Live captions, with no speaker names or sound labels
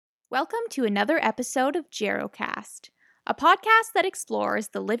Welcome to another episode of Gerocast, a podcast that explores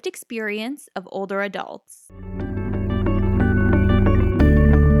the lived experience of older adults.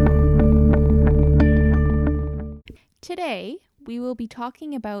 Today, we will be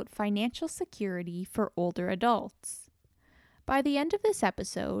talking about financial security for older adults. By the end of this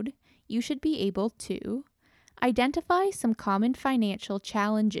episode, you should be able to identify some common financial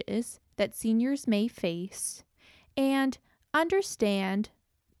challenges that seniors may face and understand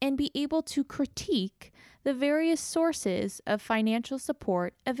and be able to critique the various sources of financial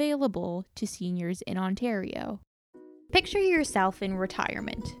support available to seniors in Ontario. Picture yourself in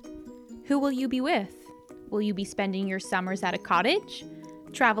retirement. Who will you be with? Will you be spending your summers at a cottage?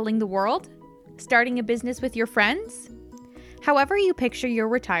 Traveling the world? Starting a business with your friends? However you picture your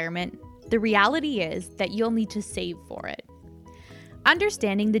retirement, the reality is that you'll need to save for it.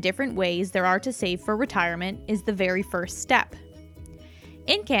 Understanding the different ways there are to save for retirement is the very first step.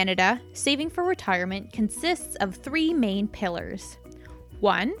 In Canada, saving for retirement consists of three main pillars.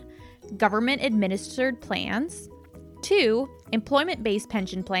 1. Government-administered plans. 2. Employment-based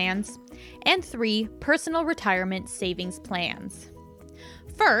pension plans. And 3. Personal retirement savings plans.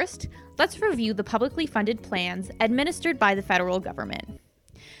 First, let's review the publicly funded plans administered by the federal government.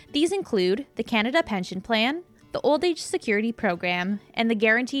 These include the Canada Pension Plan, the Old Age Security Program, and the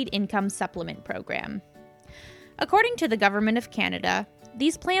Guaranteed Income Supplement Program. According to the Government of Canada,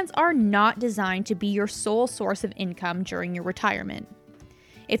 these plans are not designed to be your sole source of income during your retirement.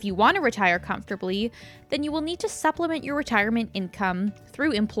 If you want to retire comfortably, then you will need to supplement your retirement income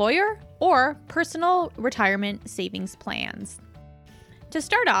through employer or personal retirement savings plans. To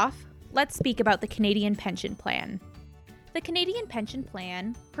start off, let's speak about the Canadian Pension Plan. The Canadian Pension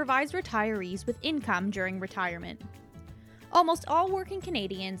Plan provides retirees with income during retirement. Almost all working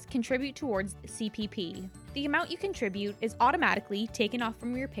Canadians contribute towards CPP. The amount you contribute is automatically taken off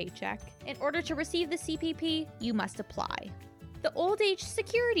from your paycheck. In order to receive the CPP, you must apply. The Old Age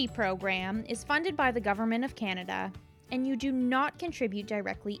Security Program is funded by the Government of Canada, and you do not contribute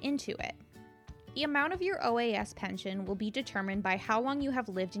directly into it. The amount of your OAS pension will be determined by how long you have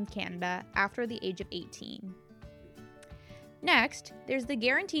lived in Canada after the age of 18. Next, there's the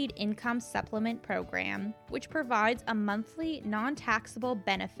Guaranteed Income Supplement Program, which provides a monthly non-taxable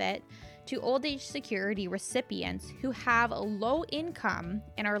benefit to old age security recipients who have a low income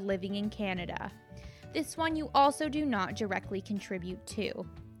and are living in Canada. This one you also do not directly contribute to.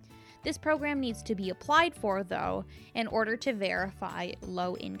 This program needs to be applied for, though, in order to verify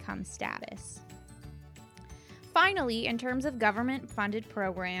low income status. Finally, in terms of government-funded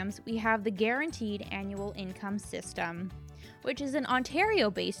programs, we have the Guaranteed Annual Income System, which is an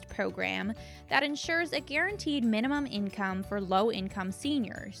Ontario-based program that ensures a guaranteed minimum income for low-income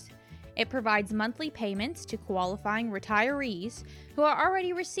seniors. It provides monthly payments to qualifying retirees who are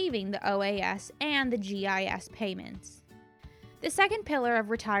already receiving the OAS and the GIS payments. The second pillar of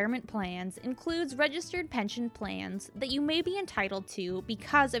retirement plans includes registered pension plans that you may be entitled to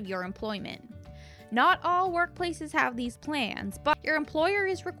because of your employment. Not all workplaces have these plans, but your employer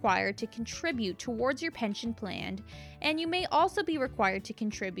is required to contribute towards your pension plan, and you may also be required to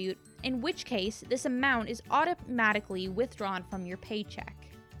contribute, in which case this amount is automatically withdrawn from your paycheck.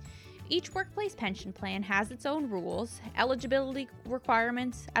 Each workplace pension plan has its own rules, eligibility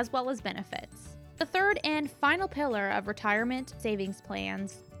requirements, as well as benefits. The third and final pillar of retirement savings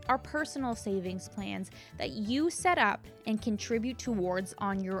plans are personal savings plans that you set up and contribute towards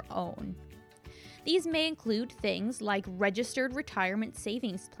on your own. These may include things like registered retirement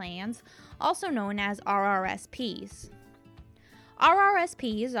savings plans, also known as RRSPs.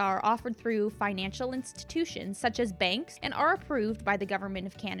 RRSPs are offered through financial institutions such as banks and are approved by the Government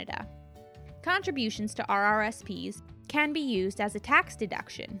of Canada. Contributions to RRSPs can be used as a tax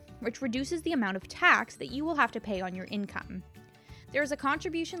deduction, which reduces the amount of tax that you will have to pay on your income. There is a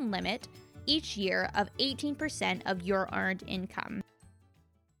contribution limit each year of 18% of your earned income.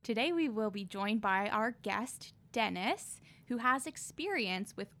 Today we will be joined by our guest, Dennis, who has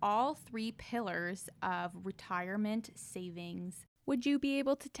experience with all three pillars of retirement savings. Would you be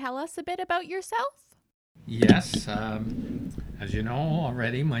able to tell us a bit about yourself? Yes, as you know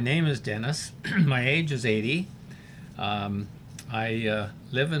already, my name is Dennis. My age is 80. I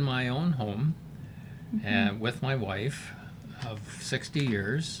live in my own home with my wife of 60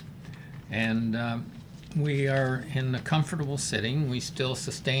 years, and we are in a comfortable sitting. We still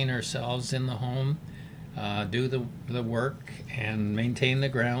sustain ourselves in the home, do the work, and maintain the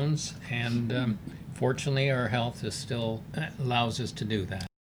grounds. And fortunately, our health is still allows us to do that.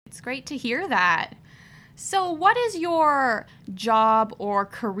 It's great to hear that. So what is your job or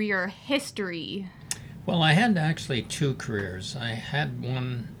career history? Well, I had actually two careers. I had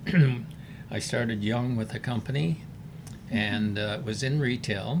one, I started young with a company and was in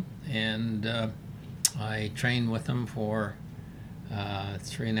retail, and I trained with them for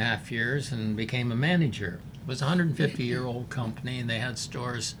 3.5 years and became a manager. It was a 150-year-old company, and they had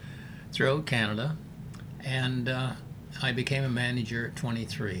stores throughout Canada, and I became a manager at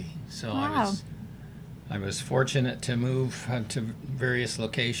 23. So Wow. I was fortunate to move to various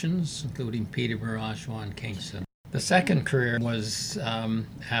locations, including Peterborough, Oshawa, and Kingston. The second career was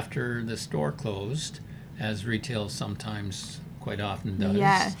after the store closed, as retail sometimes quite often does.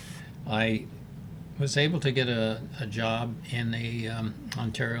 Yes. I was able to get a job in a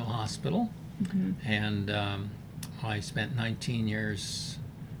Ontario hospital, and I spent 19 years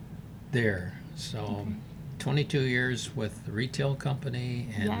there. So 22 years with the retail company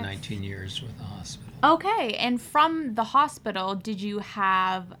and Yes. 19 years with the hospital. Okay, and from the hospital, did you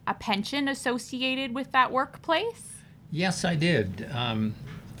have a pension associated with that workplace? Yes, I did.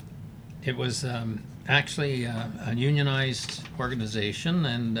 It was actually a unionized organization,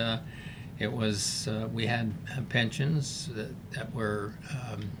 and it was we had pensions that were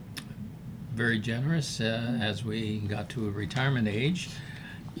very generous as we got to a retirement age.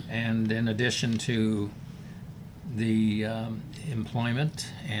 And in addition to the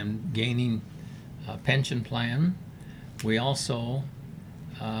employment and gaining a pension plan, we also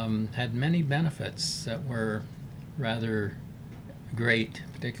had many benefits that were rather great,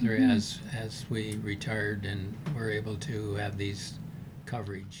 particularly as we retired and were able to have these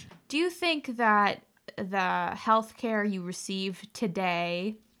coverage. Do you think that the healthcare you receive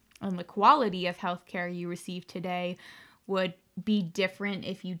today and the quality of healthcare you receive today would be different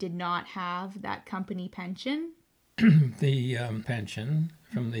if you did not have that company pension? The pension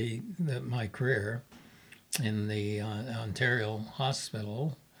from my career in the Ontario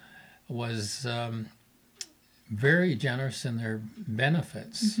hospital was very generous in their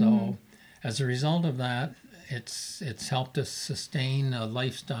benefits. So as a result of that, it's helped us sustain a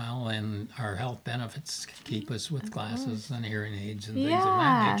lifestyle, and our health benefits keep us with glasses and hearing aids and things of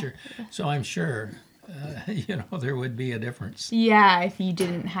that Yeah. nature. So I'm sure, there would be a difference. Yeah, if you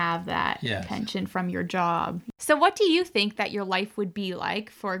didn't have that Yes. pension from your job. So what do you think that your life would be like,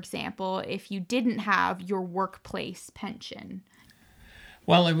 for example, if you didn't have your workplace pension?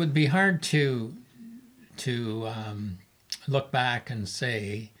 Well, it would be hard to look back and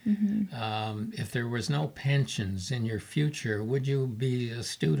say, if there was no pensions in your future, would you be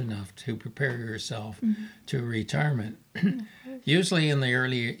astute enough to prepare yourself to retirement? Usually, in the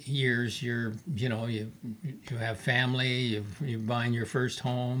early years, you have family, you're buying your first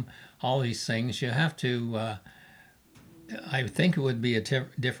home, all these things. You have to. I think it would be a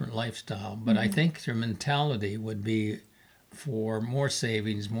different lifestyle, but I think their mentality would be for more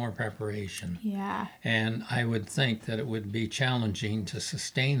savings, more preparation. Yeah. And I would think that it would be challenging to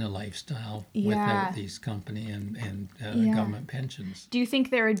sustain a lifestyle Yeah. without these company and Yeah. government pensions. Do you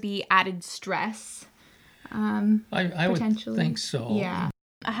think there would be added stress? I would Potentially. think so. Yeah.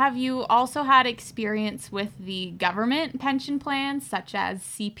 Have you also had experience with the government pension plans, such as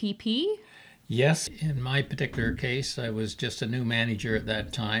CPP? Yes, in my particular case, I was just a new manager at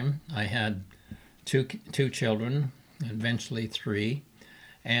that time. I had two children, eventually three,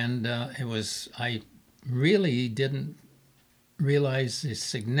 and I really didn't realize the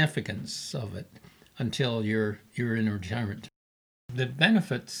significance of it until you're in retirement. The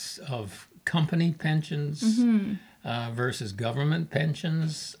benefits of company pensions versus government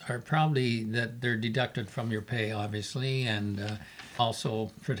pensions are probably that they're deducted from your pay, obviously, and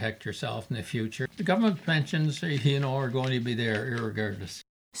also protect yourself in the future. The government pensions, are going to be there irregardless.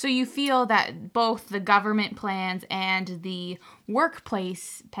 So you feel that both the government plans and the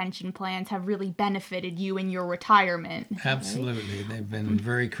workplace pension plans have really benefited you in your retirement? Absolutely. They've been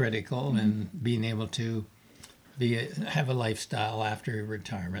very critical in being able to have a lifestyle after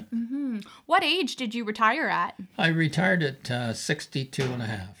retirement. What age did you retire at? I retired at 62 and a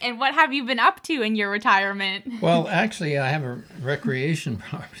half. And what have you been up to in your retirement? Well, actually, I have a recreation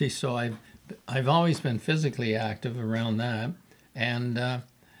property, so I've always been physically active around that, and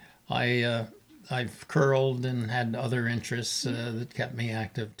I've curled and had other interests that kept me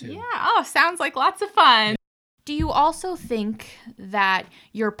active too. Yeah, sounds like lots of fun. Do you also think that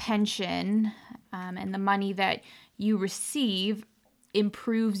your pension and the money that you receive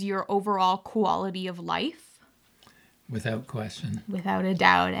improves your overall quality of life? Without question. Without a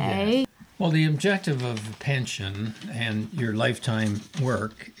doubt, eh? Yes. Well, the objective of a pension and your lifetime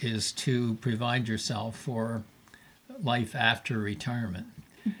work is to provide yourself for life after retirement.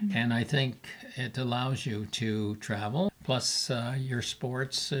 And I think it allows you to travel, plus your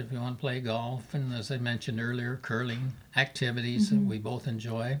sports if you want to play golf, and as I mentioned earlier, curling activities that we both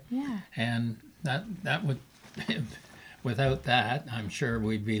enjoy. Yeah. And that would, without that, I'm sure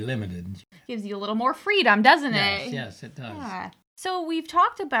we'd be limited. Gives you a little more freedom, doesn't it? Yes, it does. Yeah. So we've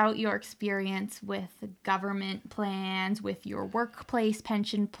talked about your experience with government plans, with your workplace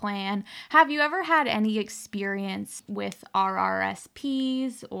pension plan. Have you ever had any experience with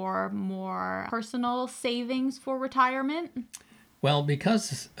RRSPs or more personal savings for retirement? Well,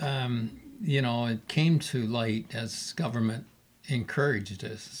 because, it came to light as government encouraged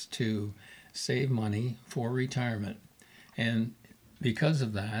us to save money for retirement. And because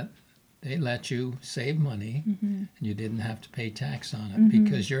of that, they let you save money, and you didn't have to pay tax on it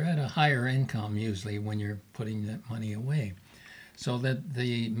because you're at a higher income usually when you're putting that money away. So that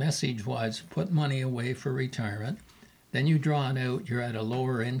the message was put money away for retirement, then you draw it out, you're at a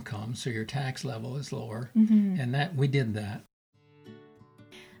lower income, so your tax level is lower, and that we did that.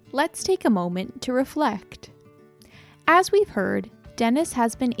 Let's take a moment to reflect. As we've heard, Dennis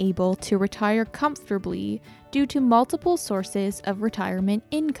has been able to retire comfortably due to multiple sources of retirement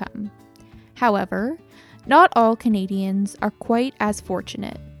income. However, not all Canadians are quite as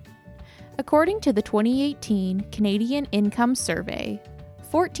fortunate. According to the 2018 Canadian Income Survey,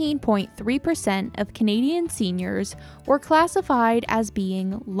 14.3% of Canadian seniors were classified as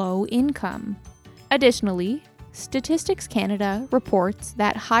being low income. Additionally, Statistics Canada reports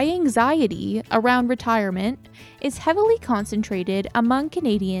that high anxiety around retirement is heavily concentrated among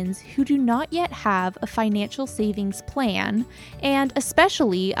Canadians who do not yet have a financial savings plan, and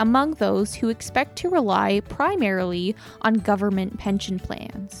especially among those who expect to rely primarily on government pension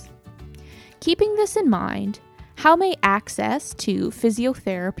plans. Keeping this in mind, how may access to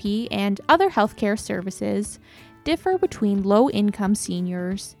physiotherapy and other healthcare services differ between low-income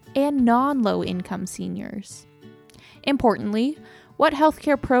seniors and non-low-income seniors? Importantly, what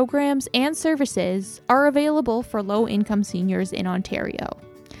healthcare programs and services are available for low-income seniors in Ontario?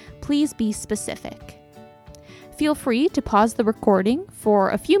 Please be specific. Feel free to pause the recording for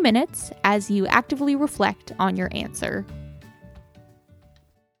a few minutes as you actively reflect on your answer.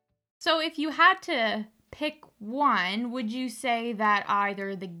 So if you had to pick one, would you say that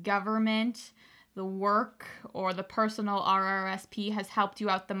either the government, the work, or the personal RRSP has helped you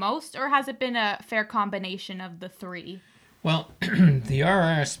out the most, or has it been a fair combination of the three? Well, the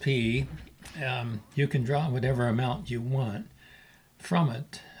RRSP, you can draw whatever amount you want from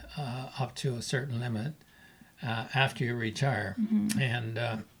it up to a certain limit after you retire, and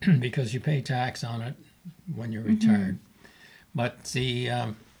because you pay tax on it when you're retired. But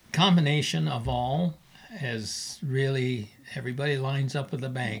the combination of all is really, everybody lines up with the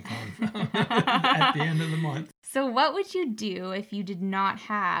bank on at the end of the month. So what would you do if you did not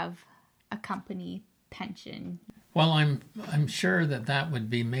have a company pension? Well, I'm sure that would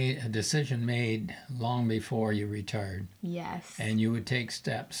be a decision made long before you retired. Yes. And you would take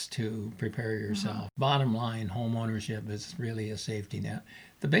steps to prepare yourself. Bottom line, home ownership is really a safety net.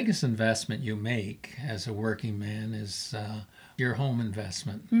 The biggest investment you make as a working man is your home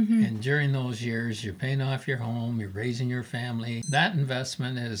investment. And during those years, you're paying off your home, you're raising your family. That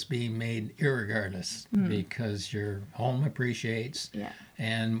investment is being made irregardless because your home appreciates. Yeah.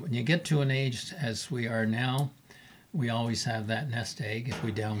 And when you get to an age as we are now, we always have that nest egg if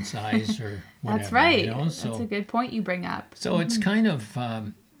we downsize or whatever. That's right. So, that's a good point you bring up. So it's kind of,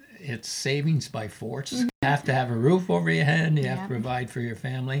 it's savings by force. You have to have a roof over your head, you have to provide for your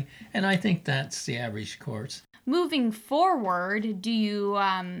family, and I think that's the average course. Moving forward, do you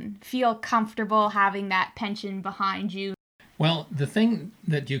feel comfortable having that pension behind you? Well, the thing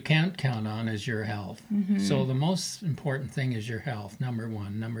that you can't count on is your health. So the most important thing is your health, number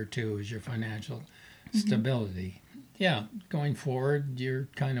one. Number two is your financial stability. Yeah, going forward, you're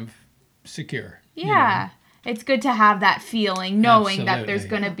kind of secure. Yeah. It's good to have that feeling, knowing that there's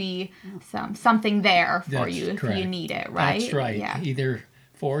going to be something there for you if you need it, right? That's right. Yeah. Either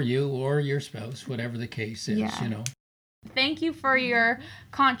for you or your spouse, whatever the case is, Thank you for your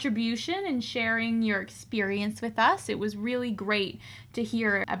contribution and sharing your experience with us. It was really great to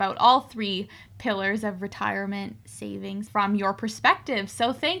hear about all three pillars of retirement savings from your perspective.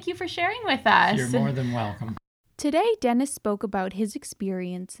 So thank you for sharing with us. You're more than welcome. Today, Dennis spoke about his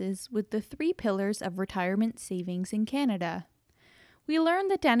experiences with the three pillars of retirement savings in Canada. We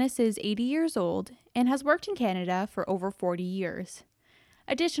learned that Dennis is 80 years old and has worked in Canada for over 40 years.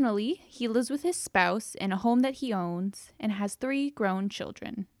 Additionally, he lives with his spouse in a home that he owns and has 3 grown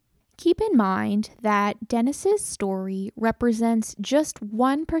children. Keep in mind that Dennis's story represents just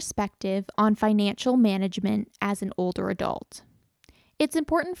one perspective on financial management as an older adult. It's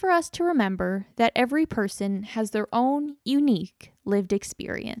important for us to remember that every person has their own unique lived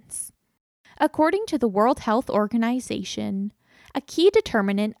experience. According to the World Health Organization, a key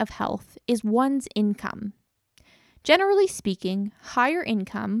determinant of health is one's income. Generally speaking, higher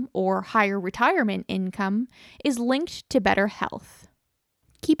income or higher retirement income is linked to better health.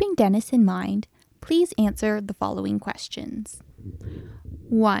 Keeping Dennis in mind, please answer the following questions.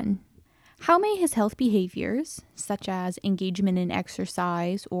 1. How may his health behaviors, such as engagement in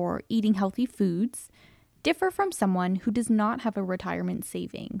exercise or eating healthy foods, differ from someone who does not have a retirement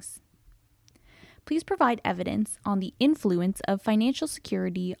savings? Please provide evidence on the influence of financial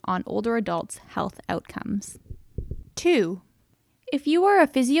security on older adults' health outcomes. 2. If you are a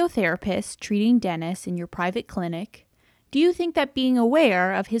physiotherapist treating Dennis in your private clinic, do you think that being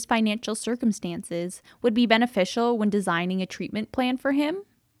aware of his financial circumstances would be beneficial when designing a treatment plan for him?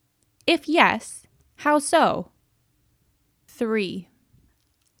 If yes, how so? 3.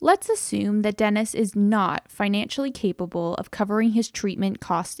 Let's assume that Dennis is not financially capable of covering his treatment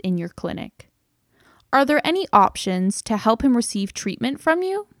costs in your clinic. Are there any options to help him receive treatment from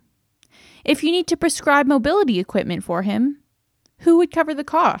you? If you need to prescribe mobility equipment for him, who would cover the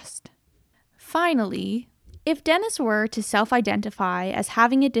cost? Finally, if Dennis were to self-identify as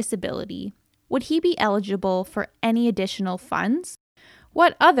having a disability, would he be eligible for any additional funds?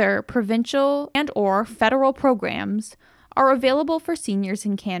 What other provincial and/or federal programs are available for seniors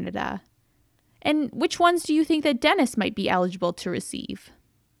in Canada? And which ones do you think that Dennis might be eligible to receive?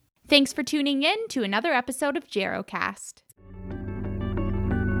 Thanks for tuning in to another episode of Gerocast.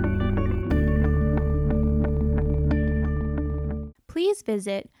 Please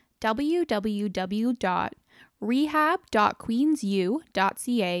visit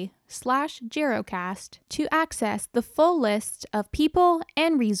www.rehab.queensu.ca/Gerocast to access the full list of people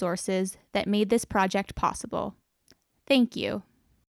and resources that made this project possible. Thank you.